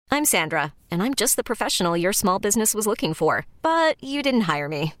I'm Sandra, and I'm just the professional your small business was looking for. But you didn't hire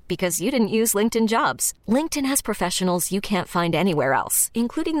me because you didn't use LinkedIn Jobs. LinkedIn has professionals you can't find anywhere else,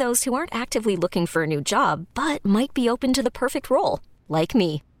 including those who aren't actively looking for a new job, but might be open to the perfect role, like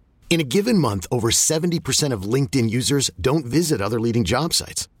me. In a given month, over 70% of LinkedIn users don't visit other leading job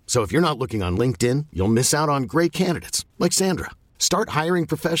sites. So if you're not looking on LinkedIn, you'll miss out on great candidates like Sandra. Start hiring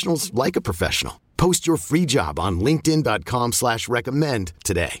professionals like a professional. Post your free job on linkedin.com/recommend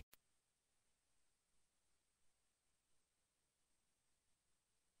today.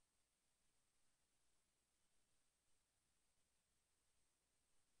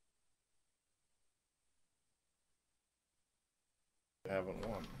 Haven't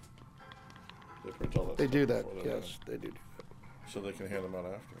won. They print all that They stuff do that. before they Yes, win. they do that. So they can hand them out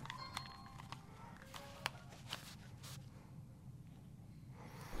after.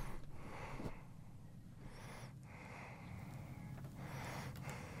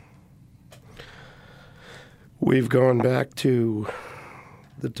 We've gone back to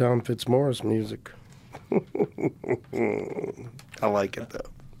the Tom Fitzmaurice music. I like it, though.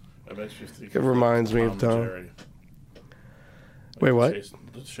 It makes you think. It reminds me of Tom. and Jerry. Like Wait, the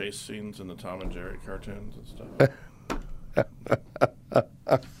what? The chase scenes in the Tom and Jerry cartoons and stuff.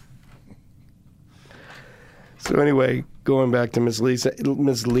 So anyway, going back to Miss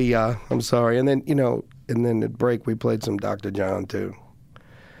Leah, I'm sorry. And then, and then at break we played some Dr. John, too.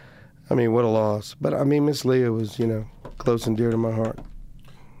 I mean, what a loss. But, I mean, Miss Leah was, close and dear to my heart.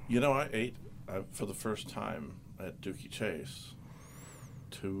 I ate for the first time at Dookie Chase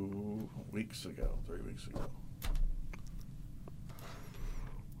 3 weeks ago.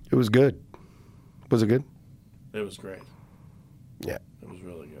 It was good. Was it good? It was great. Yeah. It was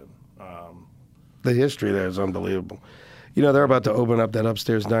really good. The history there is unbelievable. They're about to open up that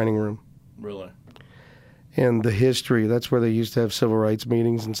upstairs dining room. Really? And the history, that's where they used to have civil rights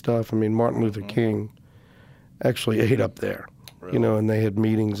meetings and stuff. I mean, Martin Luther King actually ate up there, Really? And they had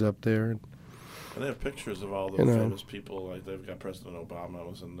meetings up there. And they have pictures of all the famous people. Like they've got President Obama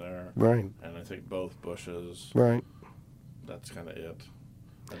was in there. Right. And I think both Bushes. Right. That's kind of it.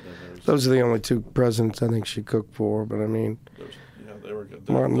 And then Those are the only two presidents I think she cooked for, but I mean, they were good.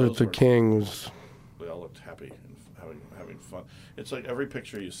 Martin Luther King was... They all looked happy and having fun. It's like every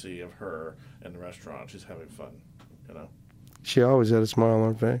picture you see of her in the restaurant, she's having fun, She always had a smile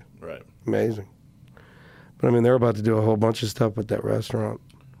on her face. Right. Amazing. But I mean, they're about to do a whole bunch of stuff with that restaurant,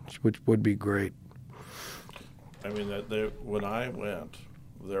 which would be great. I mean, when I went,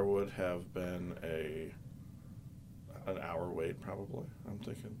 there would have been an hour wait probably, I'm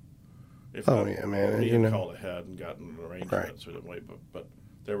thinking. Yeah, man. We had called ahead and gotten an arrangement, so we didn't wait, but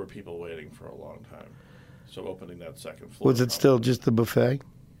there were people waiting for a long time. So opening that second floor. Was it still just the buffet?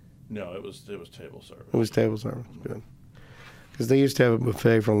 No, it was table service. It was table service. Good. Because they used to have a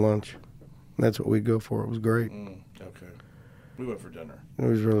buffet for lunch. That's what we'd go for. It was great. Okay. We went for dinner. It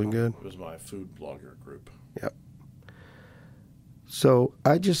was really good. It was my food blogger group. Yep. So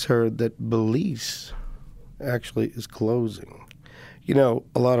I just heard that Belize actually is closing.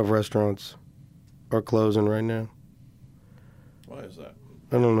 A lot of restaurants are closing right now. Why is that?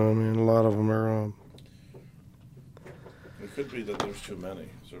 I don't know, man. A lot of them are. It could be that there's too many.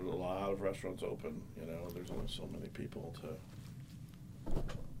 There's a lot of restaurants open. There's only so many people to.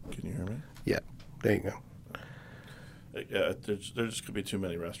 Can you hear me? Yeah. There you go. Yeah, there just could be too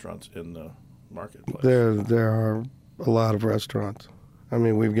many restaurants in the marketplace. There are a lot of restaurants. I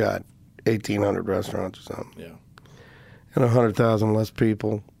mean, we've got 1,800 restaurants or something. Yeah. And 100,000 less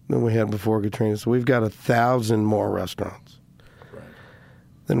people than we had before Katrina. So we've got 1,000 more restaurants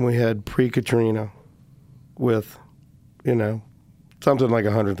than we had pre-Katrina with, something like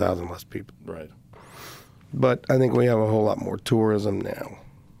 100,000 less people. Right. But I think we have a whole lot more tourism now.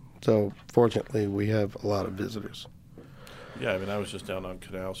 So fortunately, we have a lot of visitors. Yeah, I mean, I was just down on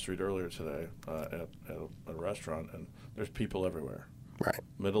Canal Street earlier today at a restaurant, and there's people everywhere. Right.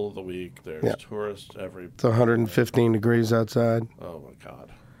 Middle of the week, there's tourists every... It's 115 degrees outside. Oh, my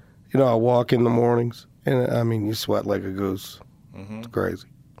God. I walk in the mornings, and, I mean, you sweat like a goose. Mm-hmm. It's crazy.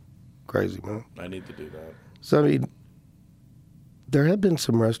 Crazy, man. I need to do that. So, I mean, there have been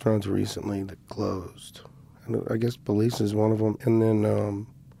some restaurants recently that closed. I guess Belize is one of them. And then, oh,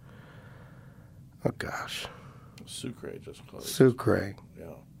 gosh. Sucre just closed. Sucre.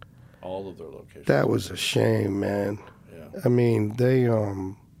 Yeah. All of their locations. That was a shame, man. Yeah. I mean, they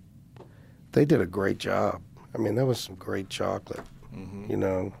did a great job. I mean, that was some great chocolate,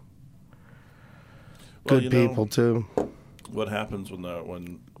 Well, Good people, too. What happens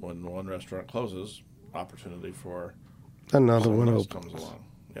when one restaurant closes, opportunity for Another one else opens. comes along.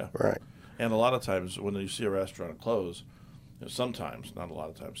 Yeah. Right. And a lot of times when you see a restaurant close, Sometimes, not a lot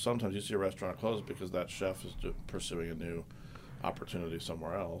of times. Sometimes you see a restaurant close because that chef is pursuing a new opportunity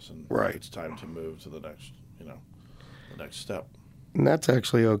somewhere else, and right. It's time to move to the next, the next step. And that's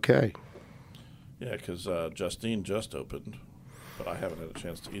actually okay. Yeah, because Justine just opened, but I haven't had a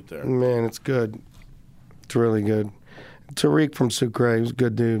chance to eat there. Man, it's good. It's really good. Tariq from Sucre, he's a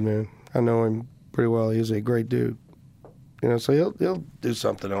good dude, man. I know him pretty well. He's a great dude. So he'll do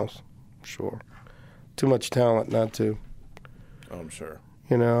something else, sure. Too much talent not to. Oh, I'm sure.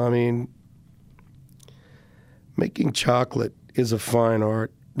 Making chocolate is a fine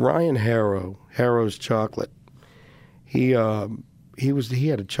art. Ryan Harrow's Chocolate. He had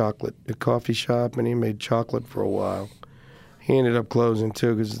a coffee shop, and he made chocolate for a while. He ended up closing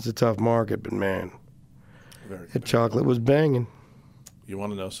too because it's a tough market. But man, that chocolate was banging. You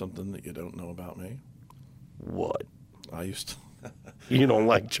want to know something that you don't know about me? What? I used to. You don't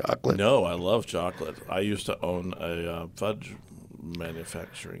like chocolate? No, I love chocolate. I used to own a fudge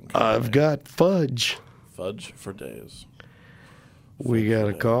manufacturing company. I've got fudge. Fudge for days. We got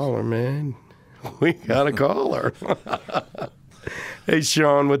a caller, man. We got a caller. Hey,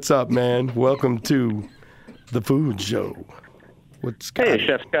 Sean, what's up, man? Welcome to the Food Show. Hey,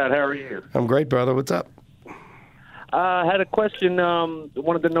 Chef Scott, how are you? I'm great, brother. What's up? I had a question.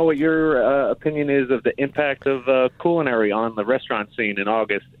 Wanted to know what your opinion is of the impact of culinary on the restaurant scene in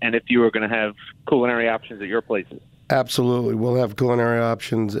August, and if you were going to have culinary options at your places. Absolutely. We'll have culinary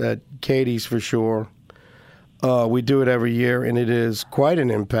options at Katie's for sure. We do it every year, and it is quite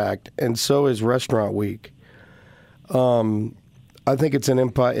an impact, and so is Restaurant Week. I think it's an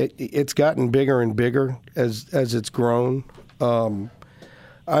impact. It's gotten bigger and bigger as it's grown.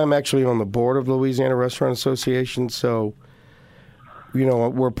 I'm actually on the board of the Louisiana Restaurant Association, so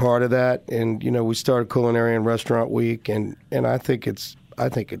we're part of that. And we started Culinary and Restaurant Week, and I think it's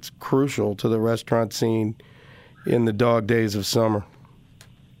crucial to the restaurant scene in the dog days of summer.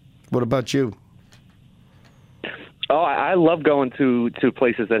 What about you? Oh, I love going to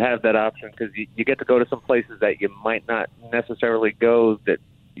places that have that option because you get to go to some places that you might not necessarily go, that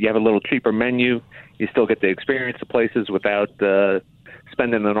you have a little cheaper menu. You still get to experience the places without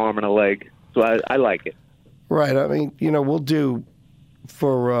spending an arm and a leg. So I like it. Right. I mean, we'll do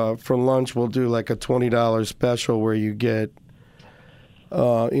for lunch, we'll do like a $20 special where you get,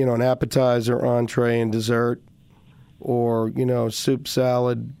 an appetizer, entree, and dessert. Or, soup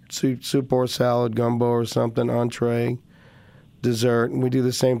or salad, gumbo or something, entree, dessert. And we do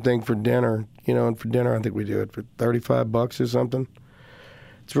the same thing for dinner. And for dinner, I think we do it for $35 or something.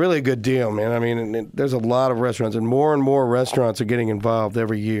 It's really a good deal, man. I mean, there's a lot of restaurants, and more restaurants are getting involved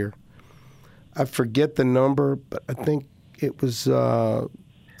every year. I forget the number, but I think it was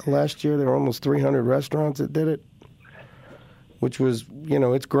last year there were almost 300 restaurants that did it, which was,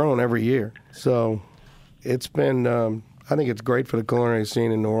 it's grown every year. So it's been, I think it's great for the culinary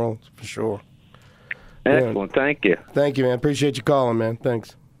scene in New Orleans, for sure. Excellent. Thank you. Thank you, man. Appreciate you calling, man.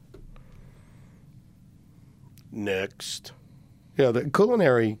 Thanks. Next. Yeah, the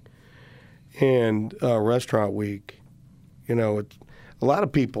Culinary and Restaurant Week, a lot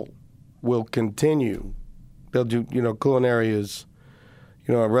of people will continue. They'll do, Culinary is,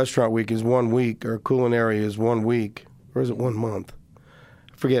 a Restaurant Week is 1 week, or Culinary is 1 week, or is it 1 month?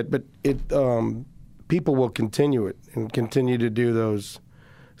 I forget, but people will continue it and continue to do those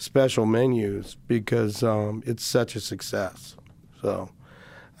special menus because it's such a success. So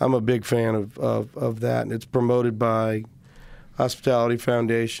I'm a big fan of that, and it's promoted by Hospitality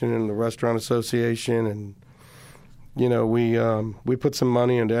Foundation and the Restaurant Association, and we put some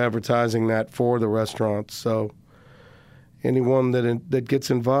money into advertising that for the restaurants. So anyone that gets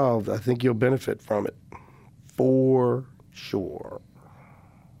involved, I think you'll benefit from it for sure.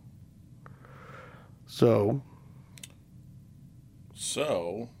 So,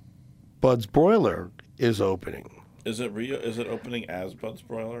 Bud's Broiler is opening. Is it opening as Bud's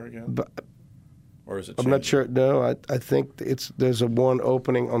Broiler again? Or is it I'm not sure. No, I think there's one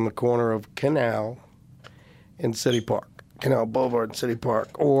opening on the corner of Canal and City Park. Canal Boulevard and City Park.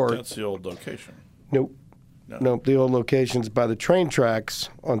 Or that's the old location. Nope. No, the old location's by the train tracks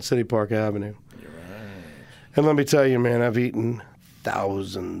on City Park Avenue. You're right. And let me tell you, man, I've eaten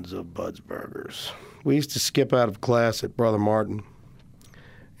thousands of Bud's Burgers. We used to skip out of class at Brother Martin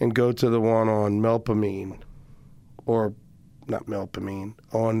and go to the one on Melpomene, or not Melpomene,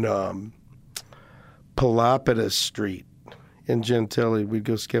 on Palapidas Street in Gentilly. We'd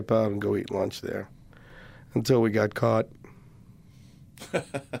go skip out and go eat lunch there until we got caught.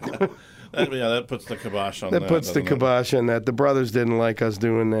 That puts the kibosh on that. That puts the kibosh on that. The brothers didn't like us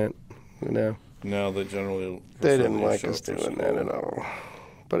doing that, No, they generally they didn't like us doing that at all.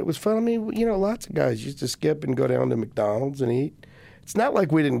 But it was fun. I mean, you know, lots of guys used to skip and go down to McDonald's and eat. It's not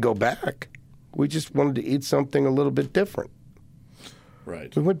like we didn't go back. We just wanted to eat something a little bit different.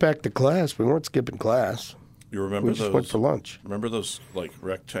 Right. We went back to class. We weren't skipping class. You remember we just those? went for lunch. Remember those like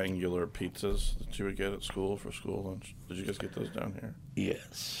rectangular pizzas that you would get at school for school lunch? Did you guys get those down here?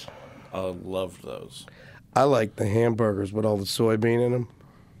 Yes. I loved those. I like the hamburgers with all the soybean in them.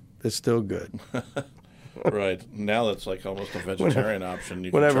 They're still good. Right. Now that's like almost a vegetarian option.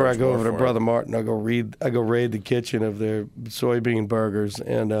 You Whenever I can go charge over to more for Brother it. Martin, I go raid the kitchen of their soybean burgers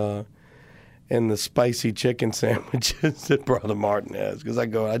and the spicy chicken sandwiches that Brother Martin has. Because I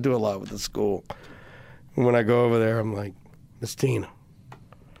do a lot with the school. And when I go over there, I'm like, Miss Tina,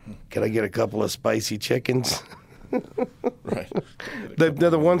 can I get a couple of spicy chickens? Right. They're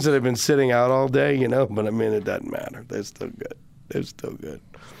the ones that have been sitting out all day, you know, but I mean, it doesn't matter. They're still good. They're still good.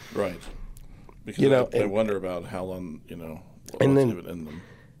 Right. Because You know, I and- wonder about how long, you know, what's And then- even in them.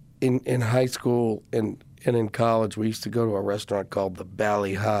 In high school and in college, we used to go to a restaurant called the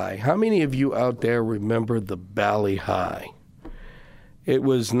Bally High. How many of you out there remember the Bally High? It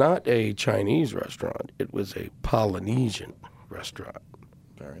was not a Chinese restaurant. It was a Polynesian restaurant,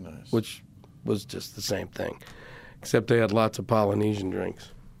 Very nice. which was just the same thing, except they had lots of Polynesian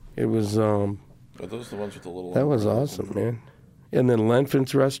drinks. It was Are those the ones with the little... that was awesome, man. And then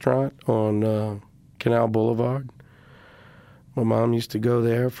Lenfant's restaurant on Canal Boulevard. My mom used to go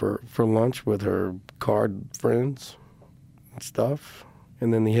there for lunch with her card friends and stuff.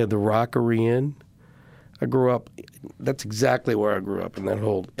 And then they had the Rockery Inn. I grew up, that's exactly where I grew up, in that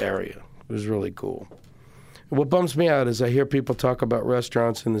whole area. It was really cool. And what bums me out is I hear people talk about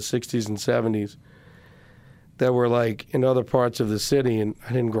restaurants in the 60s and 70s that were like in other parts of the city, and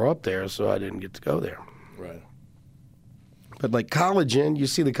I didn't grow up there, so I didn't get to go there. Right. But like College Inn, you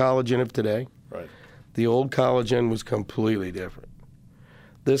see the College Inn of today? Right. The old College Inn was completely different.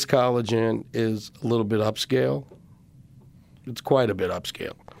 This College Inn is a little bit upscale. It's quite a bit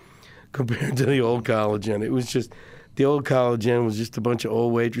upscale compared to the old College Inn. It was just, the old College Inn was just a bunch of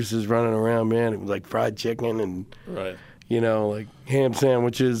old waitresses running around, man. It was like fried chicken and, Right. you know, like ham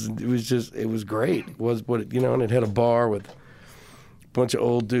sandwiches. It was great. It was what, you know, and it had a bar with a bunch of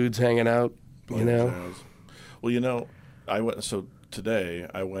old dudes hanging out, you know. Jazz. Well, you know, today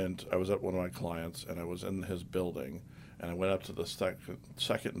I was at one of my clients and I was in his building and I went up to the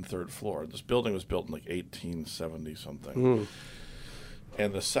second and third floor. This building was built in like 1870 something.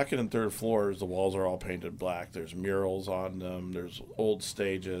 And the second and third floors, the walls are all painted black. There's murals on them. There's old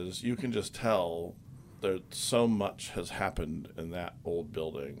stages. You can just tell that so much has happened in that old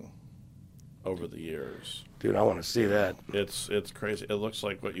building over the years. Dude, I want to see that. It's crazy. It looks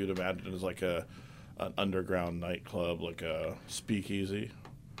like what you'd imagine is like an underground nightclub, like a speakeasy,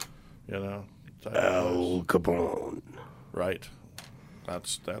 you know. type of Al Capone. place. Right.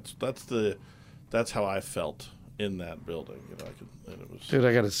 That's how I felt in that building. You know, and it was. Dude,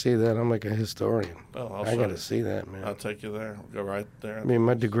 I got to see that. I'm like a historian. Well, I got to see that, man. I'll take you there. Go right there. I mean,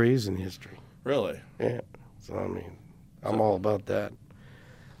 my degree's in history. Really? Yeah. So, I mean, I'm all about that.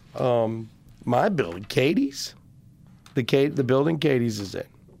 My building, Katie's, the building Katie's is in,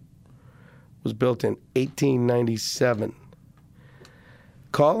 was built in 1897.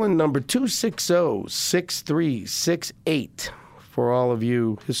 Call in number 260-6368 for all of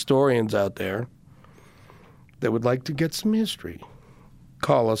you historians out there that would like to get some history.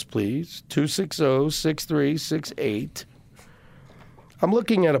 Call us, please, 260-6368. I'm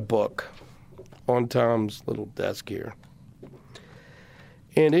looking at a book on Tom's little desk here.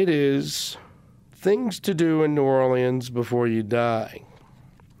 And it is Things to Do in New Orleans Before You Die.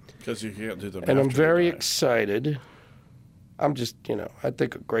 Because you can't do them. And I'm after you very die. excited. I'm just, you know, I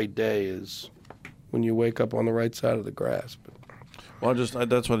think a great day is when you wake up on the right side of the grass. But Well,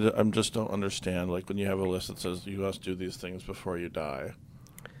 that's what I just don't understand. Like when you have a list that says you must do these things before you die,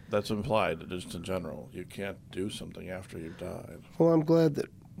 that's implied just in general. You can't do something after you've died. well, I'm glad that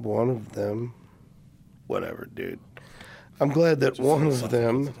one of them, whatever, dude. I'm glad that one of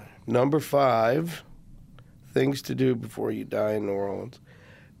them, number 5, Things to Do Before You Die in New Orleans,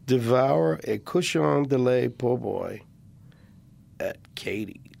 devour a cochon de lait po' boy at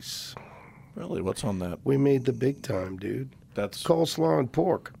Katie's. Really? What's on that? We made the big time, dude. That's Coleslaw and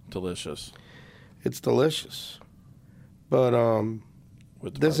pork. delicious. It's delicious. But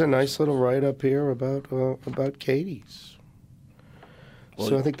With the there's a barbecue nice little write-up here about Katie's. Well,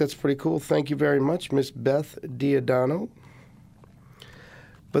 So I think that's pretty cool. Thank you very much, Miss Beth Diodano.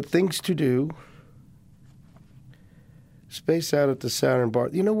 But things to do. Space out at the Saturn Bar.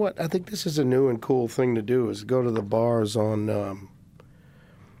 You know what? I think this is a new and cool thing to do, is go to the bars on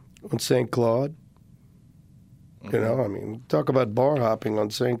St. Claude. You know, I mean, talk about bar hopping on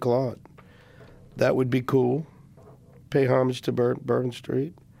St. Claude. That would be cool. Pay homage to Bourbon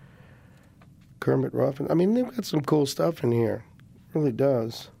Street. Kermit Ruffin. I mean, they've got some cool stuff in here. It really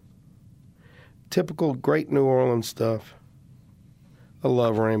does. Typical great New Orleans stuff. I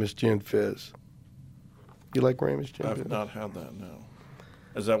love Ramus Gin Fizz. You like Ramus Gin Fizz? I've not had that, no.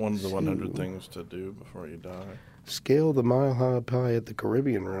 Is that one of the 100 things to do before you die? Scale the Mile High Pie at the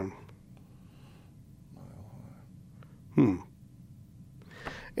Caribbean Room.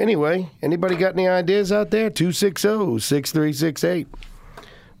 Anyway, anybody got any ideas out there? 260-6368.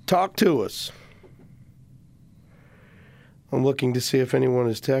 Talk to us. I'm looking to see if anyone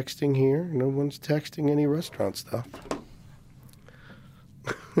is texting here. No one's texting any restaurant stuff.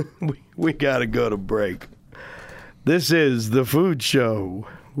 we got to go to break. This is The Food Show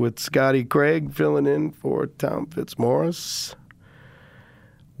with Scotty Craig filling in for Tom Fitzmaurice.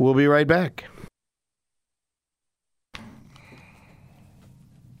 We'll be right back.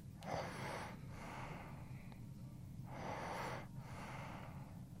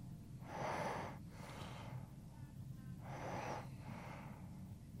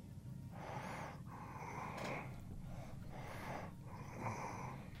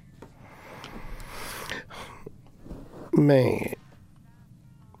 Man,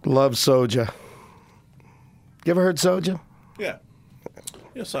 love Soja. You ever heard Soja? Yeah.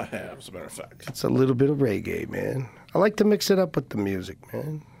 Yes, I have, as a matter of fact. It's a little bit of reggae, man. I like to mix it up with the music,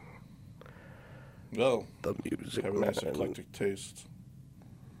 man. Well, The music, have a man. nice eclectic taste.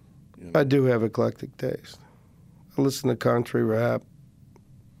 I do have eclectic taste. I listen to country, rap,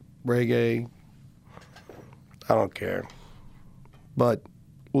 reggae. I don't care. But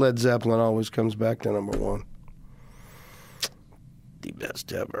Led Zeppelin always comes back to number one. The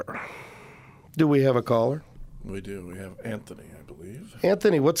best ever. Do we have a caller? We do. We have Anthony, I believe.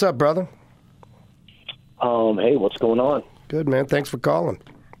 Anthony, what's up, brother? Hey, what's going on? Good, man. Thanks for calling.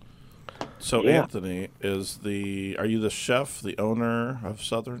 So Yeah. Anthony is are you the chef, the owner of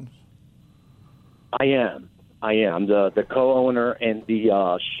Southern? I am the co-owner and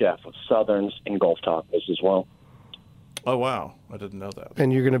the chef of Southerns and Gulf Tacos as well. Oh, wow. I didn't know that.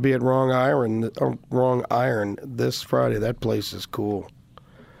 And you're going to be at Wrong Iron this Friday. That place is cool.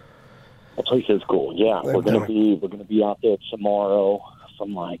 The place is cool. Yeah, we're gonna be out there tomorrow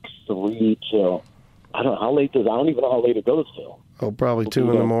from like 3 till I don't even know how late it goes till. Oh, probably 2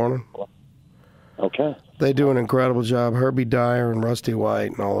 in the morning. Okay. They do an incredible job. Herbie Dyer and Rusty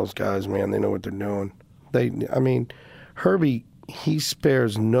White and all those guys, man, they know what they're doing. Herbie, he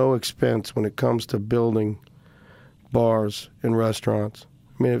spares no expense when it comes to building bars and restaurants.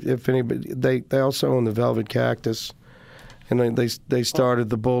 I mean, if anybody, they also own the Velvet Cactus, and they started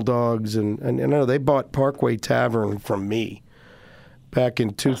the Bulldogs, and I know they bought Parkway Tavern from me back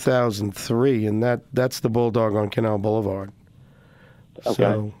in 2003, and that's the Bulldog on Canal Boulevard. Okay.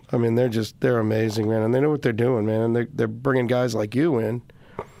 So, I mean, they're amazing, man, and they know what they're doing, man, and they're bringing guys like you in,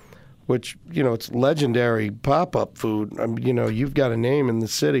 which, you know, it's legendary pop-up food. I mean, you know, you've got a name in the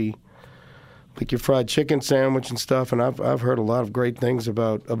city, like your fried chicken sandwich and stuff, and I've heard a lot of great things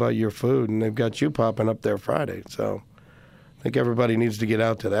about your food, and they've got you popping up there Friday, so I think everybody needs to get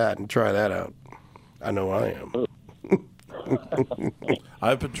out to that and try that out. I know I am.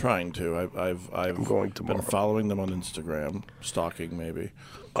 I've been trying to. I'm going been tomorrow. following them on Instagram, stalking maybe.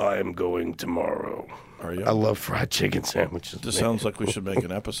 I'm going tomorrow. Are you? I love fried chicken sandwiches. This man. sounds like we should make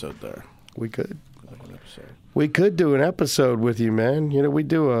an episode there. We could. Like an episode. We could do an episode with you, man. You know, we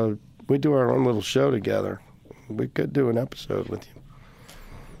do our own little show together. We could do an episode with you.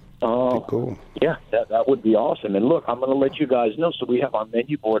 Oh, Cool. yeah, that would be awesome. And look, I'm going to let you guys know. So we have our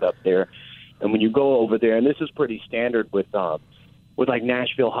menu board up there, and when you go over there, and this is pretty standard with like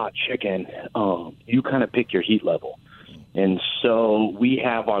Nashville hot chicken, you kind of pick your heat level. And so we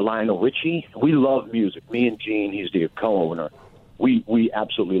have our Lionel Richie. We love music. Me and Gene, he's the co-owner. We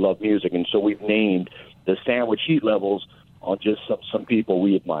absolutely love music, and so we've named the sandwich heat levels on just some people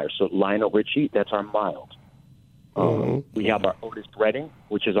we admire. So Lionel Richie, that's our mild. We have our Otis Redding,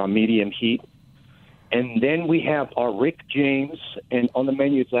 which is our medium heat. And then we have our Rick James, and on the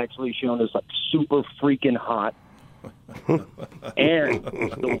menu it's actually shown as like super freaking hot. And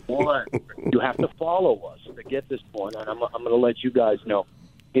the one you have to follow us to get this one, and I'm going to let you guys know,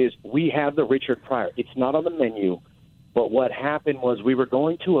 is we have the Richard Pryor. It's not on the menu, but what happened was we were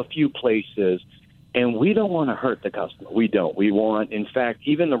going to a few places, and we don't want to hurt the customer. We don't. We want, in fact,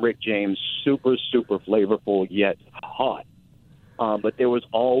 even the Rick James, super, super flavorful yet hot. But there was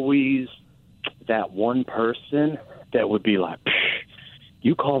always that one person that would be like,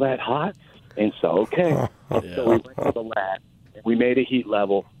 you call that hot? And so, okay. And so we went to the lab, and we made a heat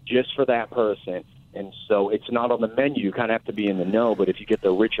level just for that person. And so it's not on the menu. You kind of have to be in the know. But if you get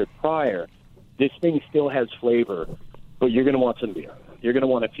the Richard Pryor, this thing still has flavor, but you're going to want some beer. You're going to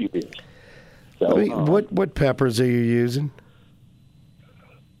want a few beers. So, I mean, what peppers are you using?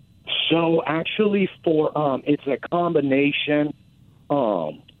 So actually, for it's a combination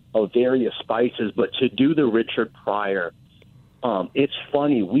of various spices. But to do the Richard Pryor, it's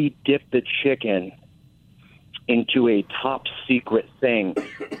funny. We dipped the chicken into a top secret thing,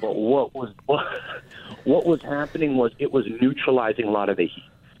 but what was happening was it was neutralizing a lot of the heat.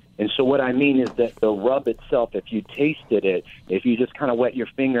 And so what I mean is that the rub itself, if you tasted it, if you just kind of wet your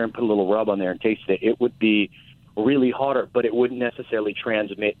finger and put a little rub on there and tasted it, it would be really hotter, but it wouldn't necessarily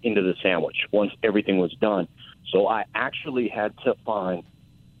transmit into the sandwich once everything was done. So I actually had to find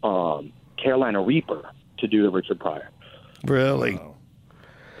Carolina Reaper to do the Richard Pryor. Really?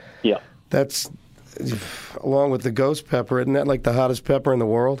 Yeah. That's, along with the ghost pepper, isn't that like the hottest pepper in the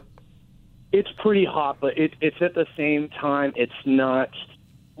world? It's pretty hot, but it's at the same time, it's not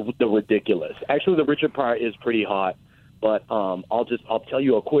the ridiculous. Actually, the Richard Pryor is pretty hot, but I'll tell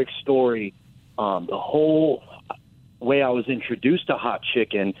you a quick story. The whole way I was introduced to hot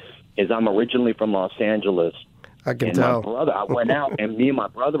chicken is I'm originally from Los Angeles. I can and tell. My brother, I went out, and me and my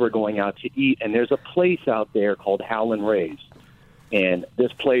brother were going out to eat, and there's a place out there called Howlin' Ray's. And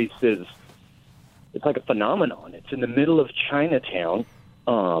this place it's like a phenomenon. It's in the middle of Chinatown.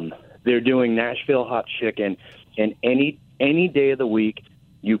 They're doing Nashville hot chicken, and any day of the week,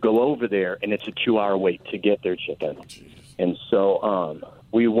 you go over there, and it's a 2-hour wait to get their chicken. And so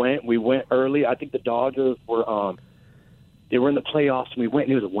we went early. I think the Dodgers were they were in the playoffs, and we went,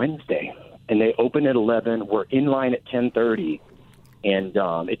 and it was a Wednesday. And they open at 11. We're in line at 10:30,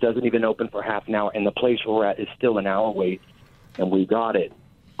 and it doesn't even open for half an hour. And the place we're at is still an hour wait, and we got it.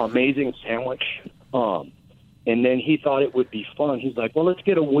 Amazing sandwich. And then he thought it would be fun. He's like, well, let's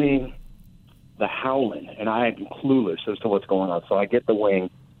get a wing, the Howlin'. And I am clueless as to what's going on. So I get the wing,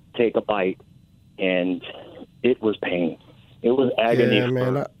 take a bite, and it was pain. It was agony. Yeah,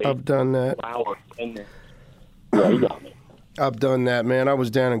 man, I've done that. Hours in there. Yeah, you got me. I've done that, man. I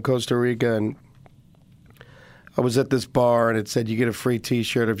was down in Costa Rica, and I was at this bar, and it said you get a free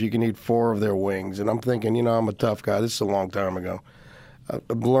T-shirt if you can eat 4 of their wings. And I'm thinking, I'm a tough guy. This is a long time ago.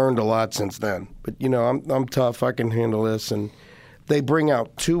 I've learned a lot since then. But, I'm tough. I can handle this. And they bring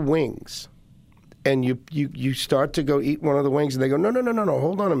out 2 wings, and you start to go eat one of the wings, and they go, no,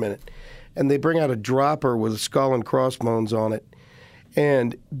 hold on a minute. And they bring out a dropper with a skull and crossbones on it.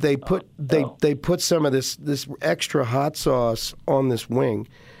 And they put they put some of this extra hot sauce on this wing,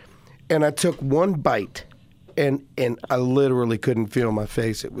 and I took one bite, and I literally couldn't feel my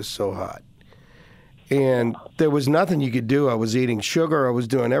face. It was so hot, and there was nothing you could do. I was eating sugar. I was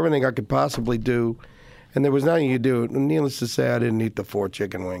doing everything I could possibly do, and there was nothing you could do. Needless to say, I didn't eat the 4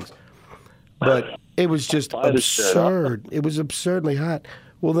 chicken wings, but it was just absurd. It was absurdly hot.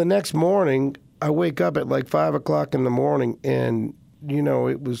 Well, the next morning, I wake up at like 5 o'clock in the morning, and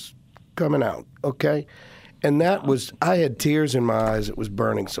it was coming out, okay? And I had tears in my eyes. It was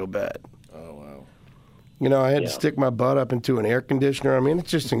burning so bad. Oh, wow. I had to stick my butt up into an air conditioner. I mean, it's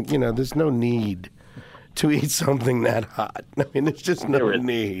just, there's no need to eat something that hot. I mean, there's just no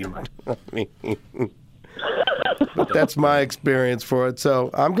need. I mean, but that's my experience for it. So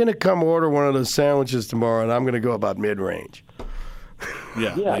I'm going to come order one of those sandwiches tomorrow, and I'm going to go about mid-range.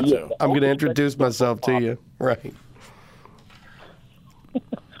 Yeah, me too. I'm going to introduce myself to you. Right.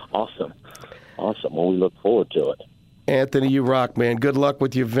 Awesome. Well, we look forward to it. Anthony, you rock, man. Good luck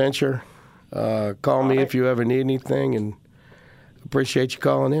with your venture. Call me if you ever need anything, and appreciate you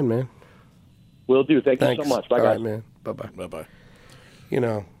calling in, man. Will do. Thanks you so much. Bye, All guys. right, man. Bye-bye. Bye-bye.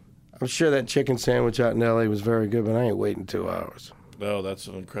 I'm sure that chicken sandwich out in L.A. was very good, but I ain't waiting 2 hours. No, that's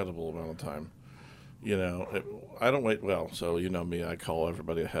an incredible amount of time. I don't wait. Well, so me, I call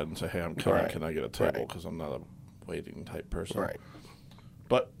everybody ahead and say, hey, I'm coming. Right. Can I get a table? Because I'm not a waiting type person. Right.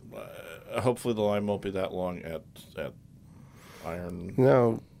 But hopefully the line won't be that long at Iron.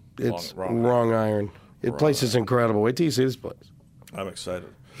 No, it's wrong iron. The place is incredible. Wait till you see this place. I'm excited.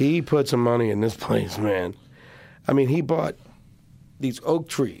 He put some money in this place, man. I mean, he bought these oak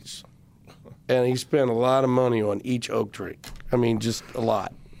trees, and he spent a lot of money on each oak tree. I mean, just a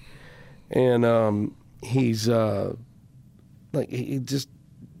lot. And he's Herbie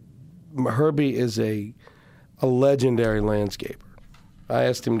is a legendary landscaper. I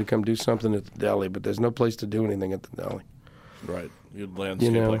asked him to come do something at the deli, but there's no place to do anything at the deli. Right. You'd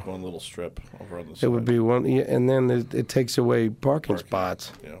landscape like one little strip over on the side. It would be one, and then it takes away parking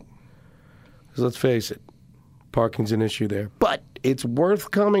spots. Yeah. So let's face it, parking's an issue there. But it's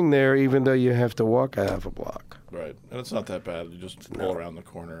worth coming there even though you have to walk a half a block. Right. And it's not that bad. You just pull around the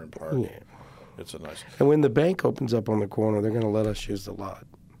corner and park. Yeah. It's a nice. And when the bank opens up on the corner, they're going to let us use the lot.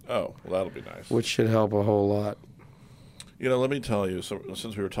 Oh, well, that'll be nice. Which should help a whole lot. Let me tell you, so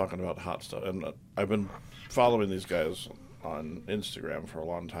since we were talking about hot stuff, and I've been following these guys on Instagram for a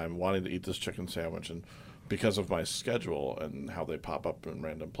long time, wanting to eat this chicken sandwich, and because of my schedule and how they pop up in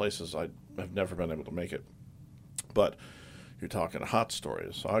random places, I have never been able to make it. But you're talking hot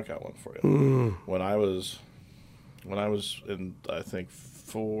stories, so I got one for you. When I was in, I think,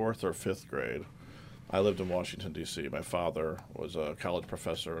 4th or 5th grade, I lived in Washington, D.C. My father was a college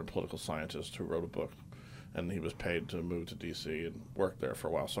professor and political scientist who wrote a book, and he was paid to move to D.C. and work there for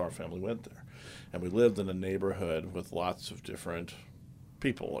a while, so our family went there. And we lived in a neighborhood with lots of different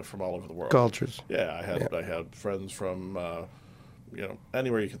people, like, from all over the world. Cultures. Yeah, I had friends from,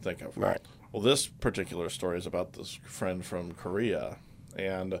 anywhere you can think of. Right. Well, this particular story is about this friend from Korea,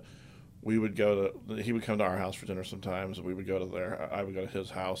 and he would come to our house for dinner sometimes, and we would go to I would go to his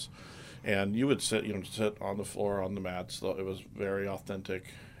house, and you would sit on the floor on the mats. It was very authentic,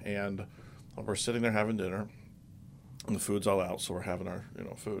 and we're sitting there having dinner, and the food's all out, so we're having our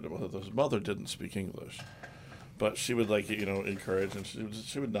food. And his mother didn't speak English, but she would encourage, and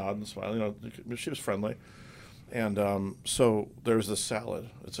she would nod and smile. She was friendly. And so there was this salad.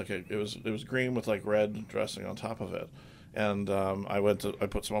 It's like it was green with like red dressing on top of it. And I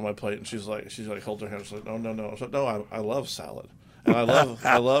put some on my plate, and she's like holds her hand. She's like, no. I said, no, I love salad, and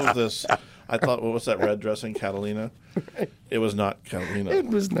I love this. I thought, what was that red dressing, Catalina? It was not Catalina. It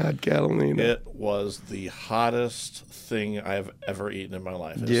was not Catalina. It was the hottest thing I've ever eaten in my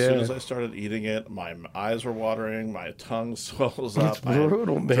life. As soon as I started eating it, my eyes were watering, my tongue swells up. It's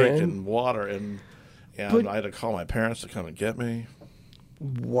brutal, I'm man. drinking water, and I had to call my parents to come and get me.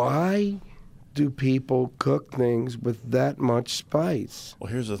 Why do people cook things with that much spice?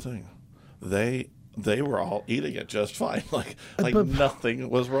 Well, here's the thing. They were all eating it just fine. Like nothing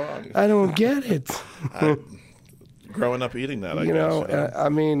was wrong. I don't get it. Growing up eating that, I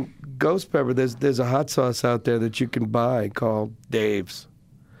mean, ghost pepper, there's a hot sauce out there that you can buy called Dave's.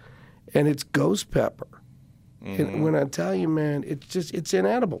 And it's ghost pepper. Mm-hmm. And when I tell you, man, it's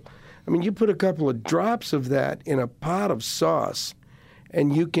inedible. I mean, you put a couple of drops of that in a pot of sauce,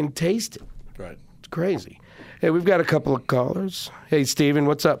 and you can taste it. Right. It's crazy. Hey, we've got a couple of callers. Hey, Steven,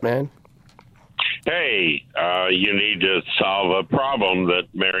 what's up, man? Hey, you need to solve a problem that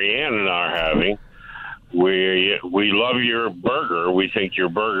Marianne and I are having. We love your burger. We think your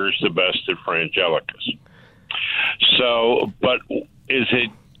burger's the best at Frangelica's. So, but is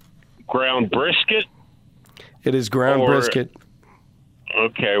it ground brisket? It is ground brisket.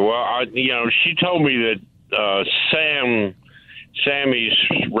 Okay, well, she told me that Sammy's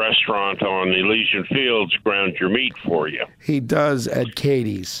restaurant on Elysian Fields ground your meat for you. He does at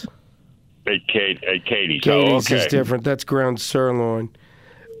Katie's. At Katie's. Katie's is different. That's ground sirloin.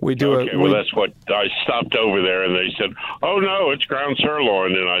 We do well, that's what I stopped over there, and they said, "Oh no, it's ground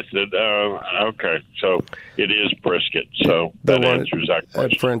sirloin." And I said, "Okay, so it is brisket." So that answers that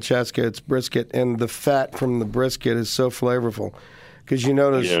question. At Francesca, it's brisket, and the fat from the brisket is so flavorful. Because you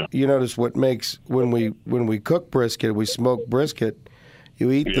notice what makes when we cook brisket, we smoke brisket.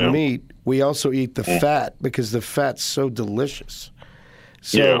 You eat the meat. We also eat the fat because the fat's so delicious.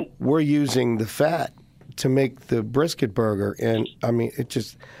 So we're using the fat to make the brisket burger, and I mean,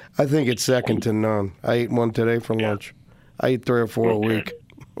 I think it's second to none. I ate one today for lunch. I eat 3 or 4 a week.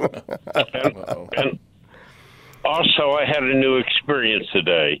 And also, I had a new experience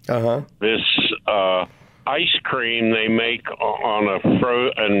today. This ice cream they make on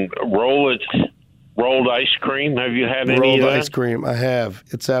and rolled ice cream. Have you had any rolled of that? Ice cream? I have.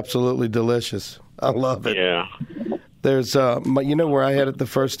 It's absolutely delicious. I love it. Yeah. There's, where I had it the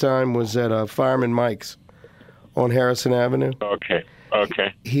first time was at Fireman Mike's on Harrison Avenue. Okay.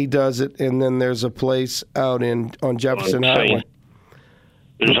 He does it, and then there's a place out on Jefferson Highway.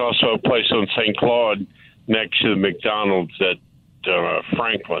 There's also a place on St. Claude next to the McDonald's at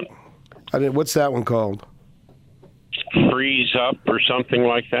Franklin. What's that one called? Freeze Up or something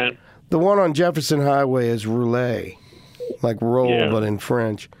like that. The one on Jefferson Highway is roulette, like roll, but in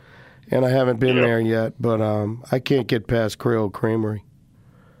French. And I haven't been there yet, but I can't get past Creole Creamery.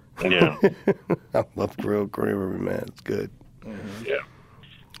 Yeah. I love Creole Creamery, man. It's good. Mm-hmm. Yeah.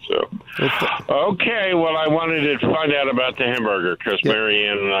 So, okay, well, I wanted to find out about the hamburger because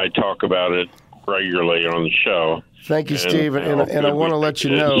Marianne and I talk about it regularly on the show. Thank you, Steve. And I want to let you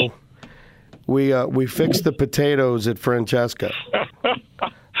know, we fixed the potatoes at Francesca.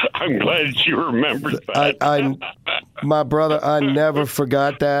 I'm glad you remembered that. My brother, I never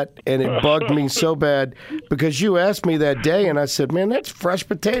forgot that, and it bugged me so bad because you asked me that day, and I said, man, that's fresh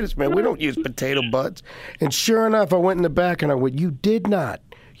potatoes, man. We don't use potato buds. And sure enough, I went in the back, and I went, you did not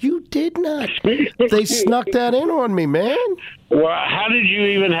You did not. They snuck that in on me, man. Well, how did you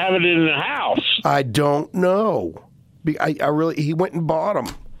even have it in the house? I don't know. I really, he went and bought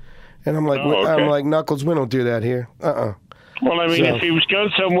them. And I'm like, Oh, okay. I'm like, Knuckles, we don't do that here. Well, I mean, So- if he was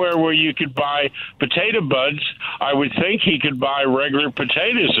going somewhere where you could buy potato buds, I would think he could buy regular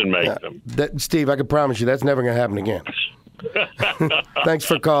potatoes and make them. Steve, I can promise you that's never going to happen again. Thanks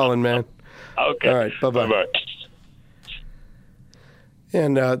for calling, man. Okay. All right, bye-bye. Bye-bye.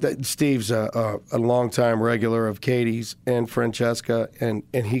 And Steve's a longtime regular of Katie's and Francesca, and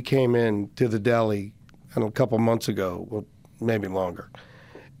he came in to the deli a couple months ago, well, maybe longer,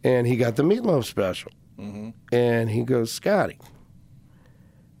 and he got the meatloaf special. Mm-hmm. And he goes, Scotty,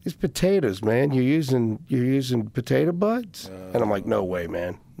 these potatoes, man, you're using potato buds? And I'm like, no way,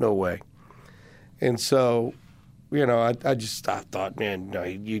 man, no way. And so, I thought, man, no,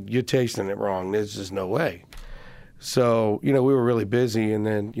 you're tasting it wrong. There's just no way. So, we were really busy, and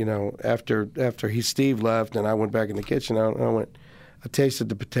then, after Steve left and I went back in the kitchen, I tasted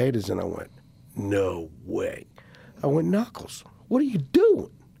the potatoes, and I went, no way. I went, Knuckles, what are you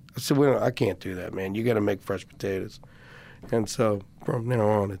doing? I said, well, I can't do that, man. You got to make fresh potatoes. And so from now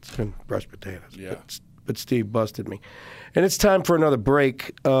on, it's been fresh potatoes. Yeah. But Steve busted me. And it's time for another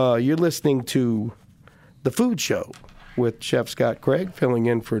break. You're listening to The Food Show with Chef Scott Craig, filling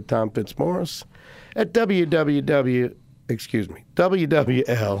in for Tom Fitzmaurice at WWL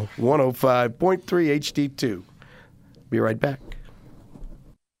 105.3 HD2. Be right back.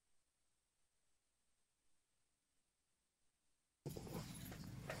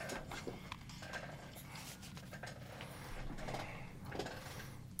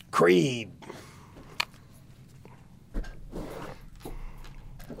 Creed.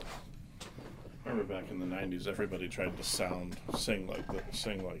 Remember back in the 90s, everybody tried to sing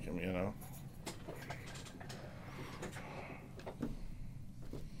like him,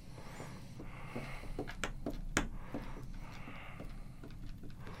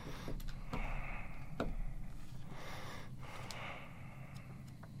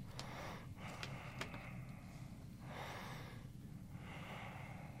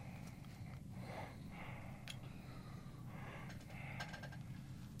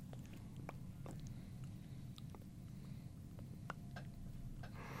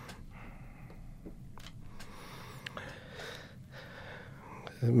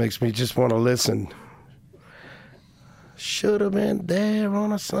 It makes me just want to listen. Should have been there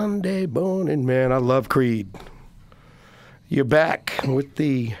on a Sunday morning. Man, I love Creed. You're back with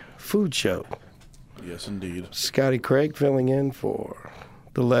the Food Show. Yes, indeed. Scotty Craig filling in for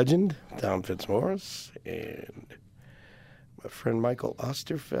the legend, Tom Fitzmaurice, and my friend Michael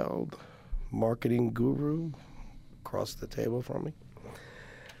Osterfeld, marketing guru, across the table from me.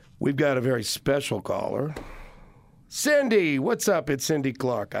 We've got a very special caller. Cindy, what's up? It's Cindy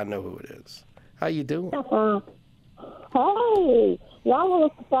Clark. I know who it is. How you doing? Hey,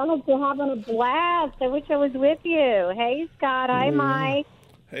 y'all sounded to having a blast. I wish I was with you. Hey, Scott. Hi, Mike.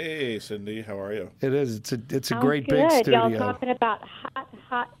 Hey, Cindy, how are you? It is. It's a I'm great good. big studio. Y'all talking about hot,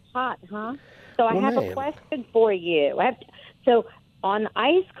 huh? So I Well, have man. a question for you. So on the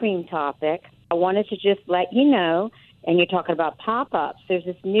ice cream topic, I wanted to just let you know, and you're talking about pop-ups. There's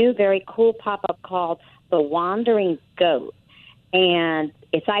this new, very cool pop-up called The Wandering Goat. And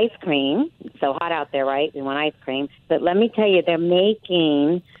it's ice cream. It's so hot out there, right? We want ice cream. But let me tell you, they're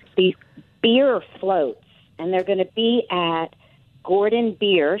making these beer floats, and they're going to be at Gordon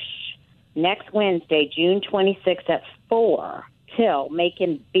Biersch next Wednesday, June 26th at 4 till,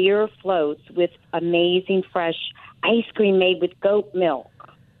 making beer floats with amazing fresh ice cream made with goat milk.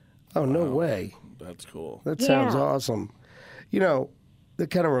 Oh, no way. That's cool. That sounds Yeah. awesome. That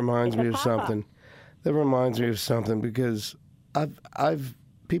kind of reminds It's me a of pop-up. something. That reminds me of something because I've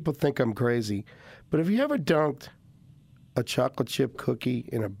people think I'm crazy, but have you ever dunked a chocolate chip cookie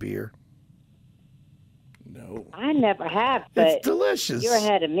in a beer? No. I never have, but It's delicious. you're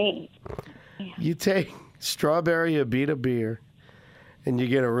ahead of me. You take strawberry Abita beer, and you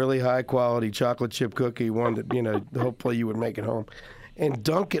get a really high quality chocolate chip cookie, one that hopefully you would make at home, and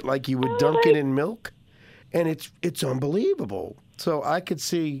dunk it like you would dunk it in milk, and it's unbelievable. So I could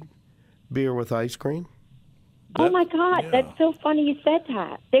see beer with ice cream. Oh, my God. That's so funny you said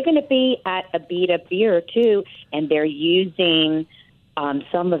that. They're going to be at Abita Beer, too, and they're using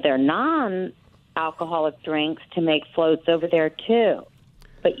some of their non-alcoholic drinks to make floats over there, too.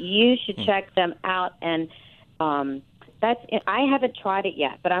 But you should check them out. And I haven't tried it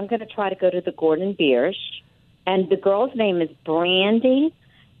yet, but I'm going to try to go to the Gordon Biersch. And the girl's name is Brandy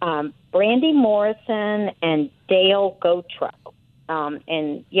Morrison and Dale Gautreaux.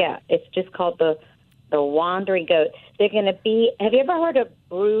 And, yeah, it's just called the the Wandering Goat. They're going to be. Have you ever heard of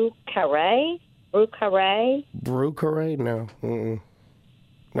Brew Carré? Brew Carré? Brew Carré? No. Mm-mm.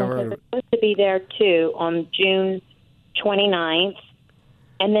 Never heard of They're it. supposed to be there too on June 29th,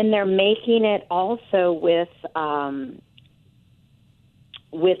 and then they're making it also with rum.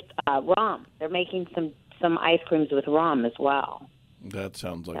 They're making some ice creams with rum as well. That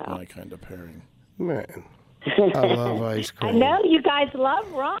sounds like my kind of pairing. Man, I love ice cream. I know you guys love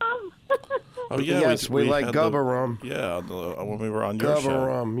rum. Oh yeah, Yes, we like had Gubba rum. Yeah, when we were on your Gubba show.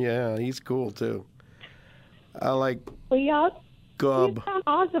 rum, yeah, he's cool too. I like Well, y'all, Gub. you sound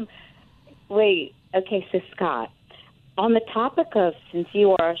awesome. Wait, okay, so Scott, on the topic of, since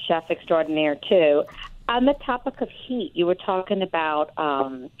you are a chef extraordinaire too, on the topic of heat, you were talking about,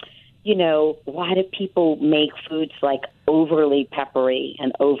 why do people make foods like overly peppery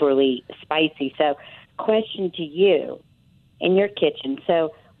and overly spicy? So, question to you in your kitchen.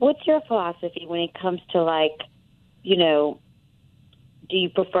 So, what's your philosophy when it comes to do you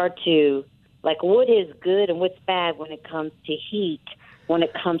prefer to, what is good and what's bad when it comes to heat, when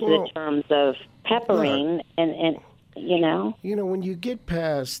it comes to the terms of peppering and when you get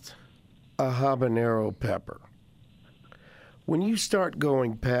past a habanero pepper, when you start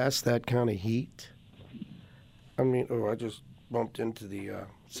going past that kind of heat, I just bumped into the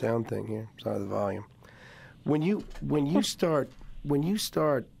sound thing here. Sorry, the volume. When you start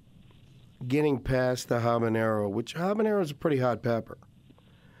getting past the habanero, which habanero is a pretty hot pepper.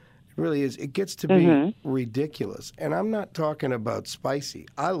 It really is. It gets to be ridiculous. And I'm not talking about spicy.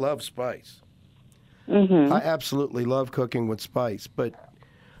 I love spice. I absolutely love cooking with spice. But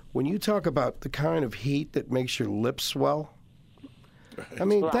when you talk about the kind of heat that makes your lips swell,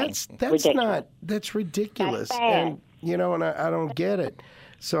 that's ridiculous. That's bad. And I don't get it.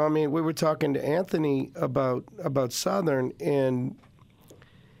 So we were talking to Anthony about Southern, and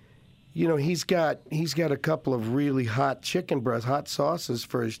he's got a couple of really hot chicken breasts, hot sauces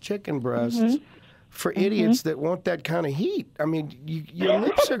for his chicken breasts for idiots that want that kind of heat. Your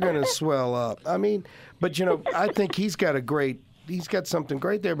lips are going to swell up. But I think he's got something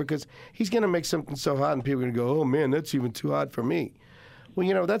great there, because he's going to make something so hot and people are going to go, oh man, that's even too hot for me.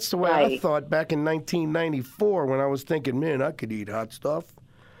 Well, that's the way I thought back in 1994 when I was thinking, man, I could eat hot stuff.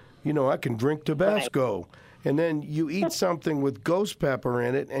 I can drink Tabasco. Right. And then you eat something with ghost pepper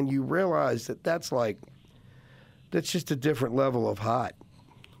in it, and you realize that's just a different level of hot.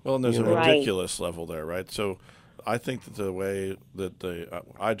 Well, and there's a ridiculous level there, right? So I think that the way that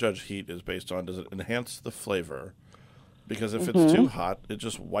I judge heat is based on, does it enhance the flavor? Because if it's too hot, it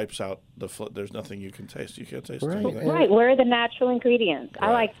just wipes out there's nothing you can taste. You can't taste anything. Right. Where are the natural ingredients? Right.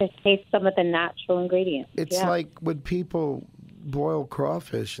 I like to taste some of the natural ingredients. It's like when people boil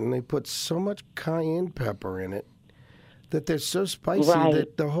crawfish and they put so much cayenne pepper in it that they're so spicy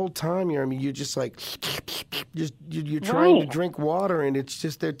that the whole time you're just like, you're trying to drink water, and it's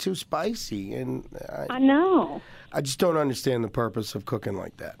just they're too spicy. And I know. I just don't understand the purpose of cooking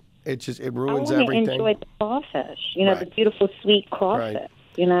like that. It ruins everything. I everything. Enjoy the crawfish, the beautiful sweet crawfish.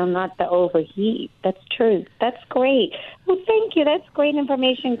 Not the overheat. That's true. That's great. Well, thank you. That's great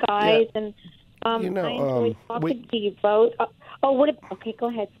information, guys. Yeah. And I enjoyed talking to you both. Okay, go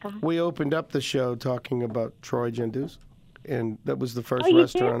ahead, Scott. We opened up the show talking about Troy Gendou's, and that was the first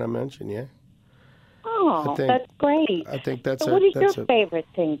restaurant I mentioned. Yeah. Oh, that's great. I think that's so what is your favorite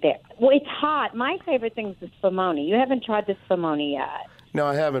thing there? Well, it's hot. My favorite thing is the spumoni. You haven't tried the spumoni yet. No,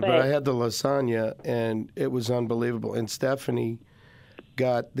 I haven't, but I had the lasagna, and it was unbelievable. And Stephanie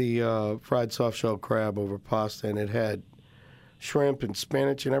got the fried soft-shell crab over pasta, and it had shrimp and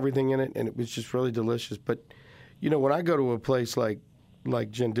spinach and everything in it, and it was just really delicious. But, when I go to a place like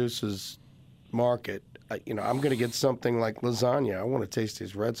Gendou's Market, I'm going to get something like lasagna. I want to taste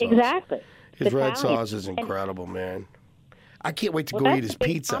his red sauce. Exactly. His red sauce is incredible, man. I can't wait to go eat his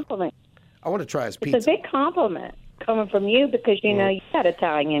pizza. Compliment. I want to try his pizza. It's a big compliment coming from you, because you had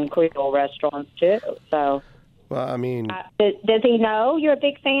Italian Creole restaurants too. So, well, does he know you're a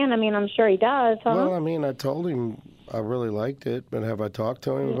big fan? I'm sure he does. Huh? Well, I told him I really liked it, but have I talked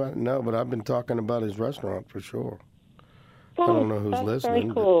to him about it? No, but I've been talking about his restaurant for sure. I don't know who's listening.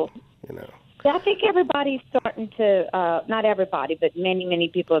 Very cool. But, I think everybody's starting to, not everybody, but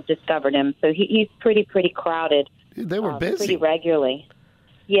many people have discovered him. So he's pretty crowded. They were busy. Pretty regularly.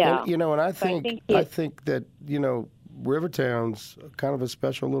 Yeah. And, and I think that, Rivertown's kind of a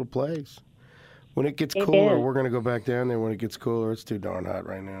special little place. When it gets cooler, we're going to go back down there. When it gets cooler, it's too darn hot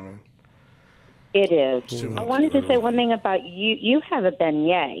right now, man. It is. I wanted to say one thing about you. You have a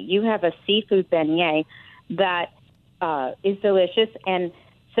beignet. You have a seafood beignet that is delicious. And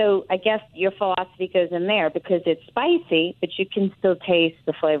So I guess your philosophy goes in there because it's spicy, but you can still taste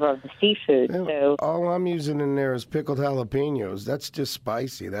the flavor of the seafood. Yeah, So all I'm using in there is pickled jalapenos. That's just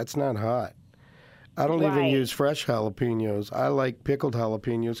spicy. That's not hot. I don't even Right. use fresh jalapenos. I like pickled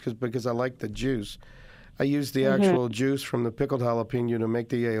jalapenos because I like the juice. I use the actual juice from the pickled jalapeno to make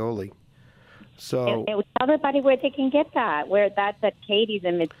the aioli. So and tell everybody where they can get that. Where that's at Katie's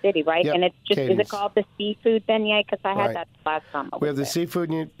in Mid City, right? Yep, And it's just is Katie's. it called the seafood beignet? Because I Right. had that last time. I we have was the there. seafood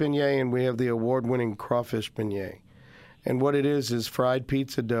beignet and we have the award-winning crawfish beignet. And what it is fried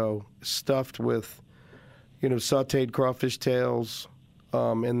pizza dough stuffed with, sautéed crawfish tails,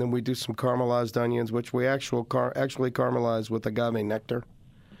 and then we do some caramelized onions, which we actually caramelize with agave nectar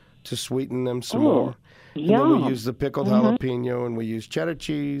to sweeten them some more. And then we Yum. use the pickled jalapeno, and we use cheddar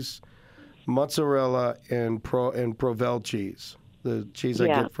cheese, mozzarella, and Provel cheese. The cheese I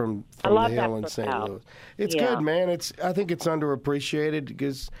Yeah. get from I the love hill that in St. Provel. Louis. It's Yeah. good, man. I think it's underappreciated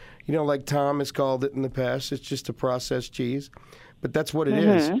because, like Tom has called it in the past, it's just a processed cheese. But that's what it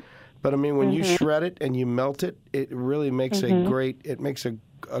is. But I mean, when you shred it and you melt it, it really makes a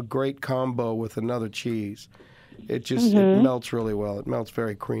great combo with another cheese. It just it melts really well. It melts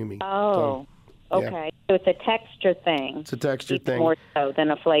very creamy. Oh, yeah. okay. So it's a texture thing. It's a texture Even thing. more so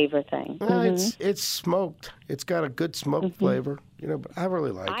than a flavor thing. It's smoked. It's got a good smoked flavor, but I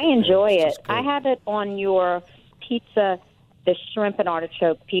really like it. I enjoy It's it. just good. I have it on your pizza, the shrimp and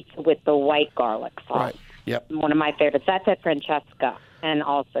artichoke pizza with the white garlic sauce. Right. Yep. One of my favorites. That's at Francesca and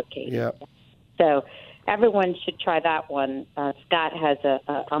also Katie. Yep. So everyone should try that one. Scott has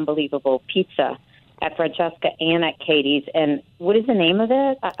a unbelievable pizza at Francesca and at Katie's. And what is the name of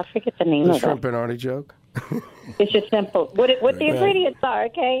it? I forget the name The of shrimp it. and artichoke. It's just simple. What the ingredients are,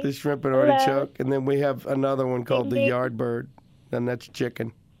 okay? The shrimp and Hello. artichoke. And then we have another one called the Ding, ding. Yardbird. And that's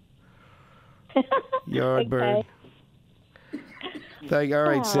chicken. Yardbird. All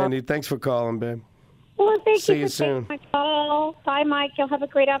right, Cindy. Thanks for calling, babe. Well, thank See you you for soon. taking my call. Bye, Mike. You'll have a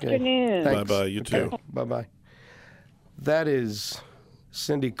great afternoon. Thanks. Bye-bye. You too. Okay. Bye-bye. That is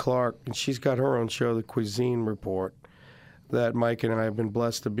Cindy Clark, and she's got her own show, The Cuisine Report, that Mike and I have been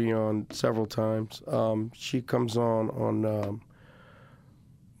blessed to be on several times. She comes on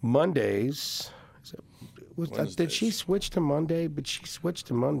Mondays. Did she switch to Monday? But she switched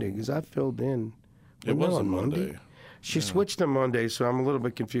to Monday because I filled in. It Wasn't that was on on Monday. She switched to Monday, so I'm a little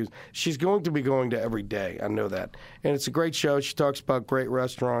bit confused. She's going to be going to every day. I know that. And it's a great show. She talks about great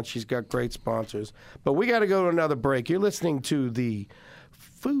restaurants. She's got great sponsors. But we got to go to another break. You're listening to The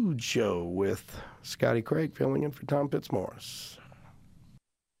Food Show with Scotty Craig filling in for Tom Fitzmaurice.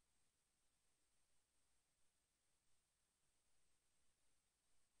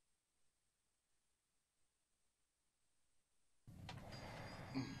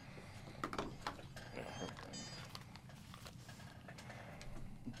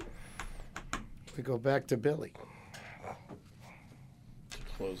 We go back to Billy.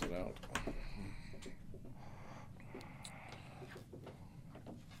 Close it out.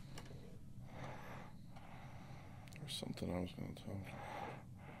 There's something I was going to tell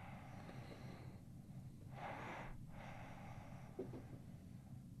you.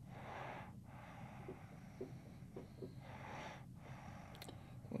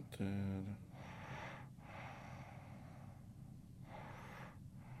 What did...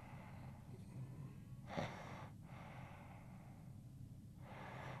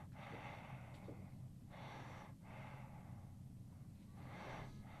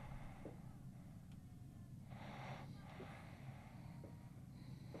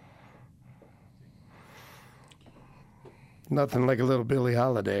 Nothing like a little Billie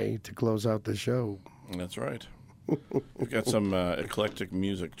Holiday to close out the show. That's right. We've got some eclectic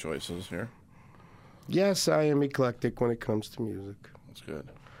music choices here. Yes, I am eclectic when it comes to music. That's good.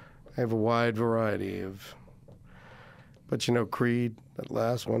 I have a wide variety of. But Creed, that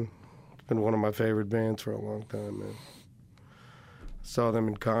last one, it's been one of my favorite bands for a long time, man. Saw them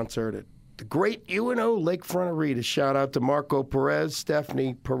in concert at the great UNO Lakefront Arena. Shout out to Marco Perez,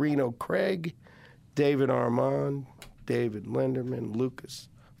 Stephanie Perino Craig, David Armand, David Linderman, Lucas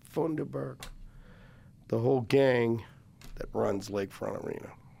Funderburg, the whole gang that runs Lakefront Arena.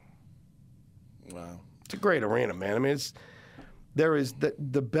 Wow. It's a great arena, man. I mean, there is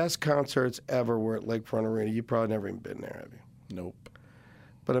the best concerts ever were at Lakefront Arena. You probably never even been there, have you? Nope.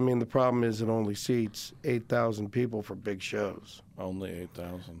 But I mean, the problem is it only seats 8,000 people for big shows. Only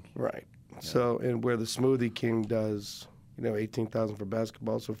 8,000. Right. Yeah. So, and where the Smoothie King does, 18,000 for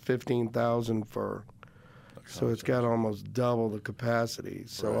basketball, so 15,000 for. So it's got almost double the capacity.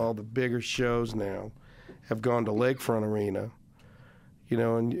 So all the bigger shows now have gone to Lakefront Arena,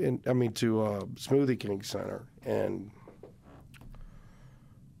 and I mean to Smoothie King Center, and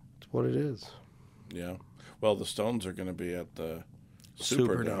what it is. Yeah. Well, the Stones are going to be at the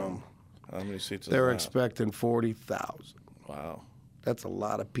Superdome. How many seats is They're that? expecting 40,000. Wow. That's a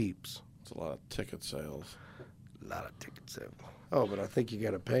lot of peeps. It's a lot of ticket sales. A lot of ticket sales. Oh, but I think you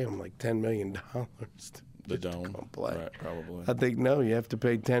got to pay them like $10 million The Dome. to come play. Right, probably. I think no, you have to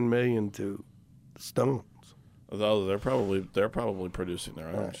pay $10 million to the Stones. Although they're probably producing their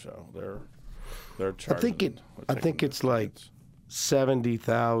own show. They're charging. I think it's like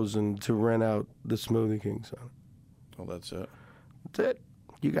 70,000 to rent out the Smoothie King Center. Oh, that's it. That's it.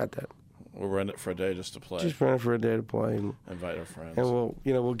 You got that. We'll rent it for a day just to play. Just rent it for a day to play, and Invite our friends.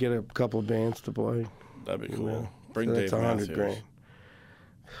 we'll get a couple of bands to play. That'd be cool. Yeah. Bring So Dave that's Matthews. $100,000.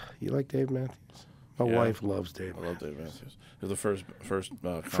 You like Dave Matthews? My Yeah. wife loves Dave. I love Dave Matthews. It was the first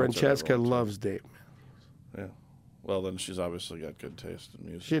concert Francesca I ever went to. loves Dave. Yeah. Well, then she's obviously got good taste in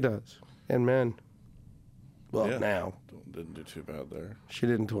music. She does. And men. Well, Yeah. now. Didn't do too bad there. She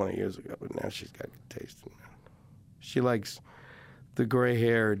didn't 20 years ago, but now she's got good taste in men. She likes the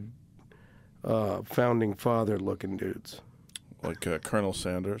gray-haired, founding father-looking dudes. Like Colonel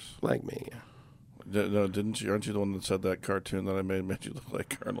Sanders. Like me, yeah. No, didn't you? Aren't you the one that said that cartoon that I made you look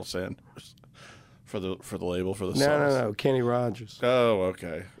like Colonel Sanders for the label for the sauce? No. Kenny Rogers. Oh,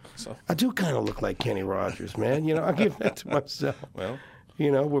 okay. So, I do kind of look like Kenny Rogers, man. I'll give that to myself. well,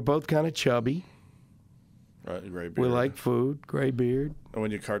 We're both kind of chubby. right, gray beard. We like food, gray beard. And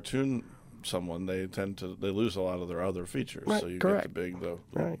when you cartoon someone, they lose a lot of their other features. Right, So you correct. get the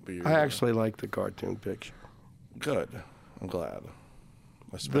Right. beard. I actually like the cartoon picture. Good. I'm glad.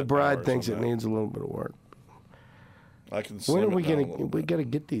 I The spent bride hours thinks on it that. needs a little bit of work. I can. When slim are it we down a gonna? little We bit. got to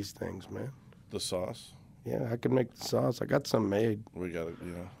get these things, man. The sauce. Yeah, I can make the sauce. I got some made. We got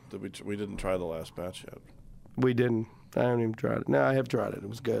it. We didn't try the last batch yet. We didn't. I haven't even tried it. No, I have tried it. It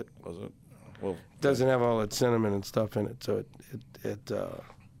was good. Was it? Well, It doesn't have all that cinnamon and stuff in it, so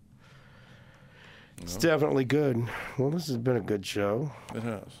it's definitely good. Well, this has been a good show. it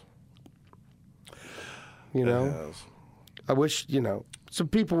has. You know, It has. I wish some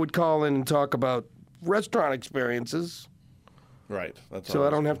people would call in and talk about restaurant experiences, Right. That's so I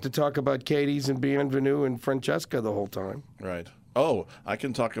always don't have to talk about Katie's and Bienvenue and Francesca the whole time. Right. Oh, I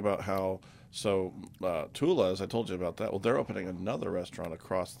can talk about how. So Tula, as I told you about that. Well, they're opening another restaurant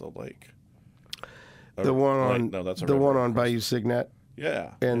across the lake. The one Right, on no, that's a the river one on across- Bayou Signet,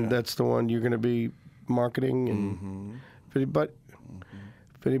 Yeah. and yeah. that's the one you're going to be marketing. And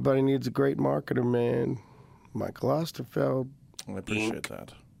if anybody needs a great marketer, man, Michael Osterfeld. I appreciate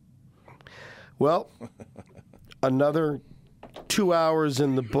that. Well, another 2 hours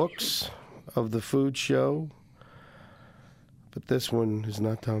in the books of the food show. But this one is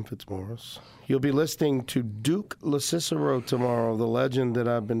not Tom Fitzmaurice. You'll be listening to Duke LeCicero tomorrow, the legend that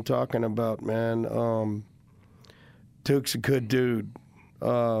I've been talking about, man. Duke's a good dude.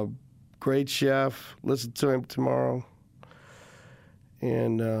 Great chef. Listen to him tomorrow.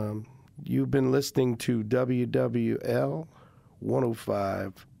 And you've been listening to WWL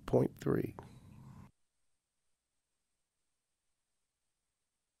 105.3.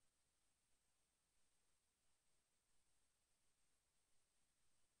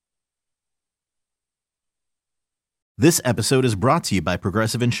 This episode is brought to you by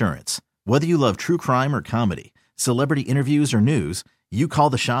Progressive Insurance. Whether you love true crime or comedy, celebrity interviews or news, you call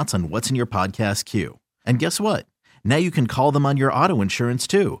the shots on what's in your podcast queue. And guess what? Now you can call them on your auto insurance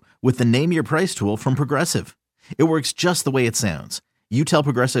too with the Name Your Price tool from Progressive. It works just the way it sounds. You tell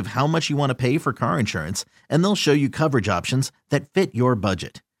Progressive how much you want to pay for car insurance, and they'll show you coverage options that fit your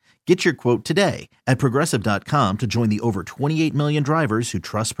budget. Get your quote today at Progressive.com to join the over 28 million drivers who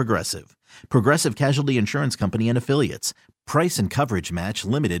trust Progressive. Progressive Casualty Insurance Company and Affiliates. Price and coverage match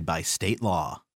limited by state law.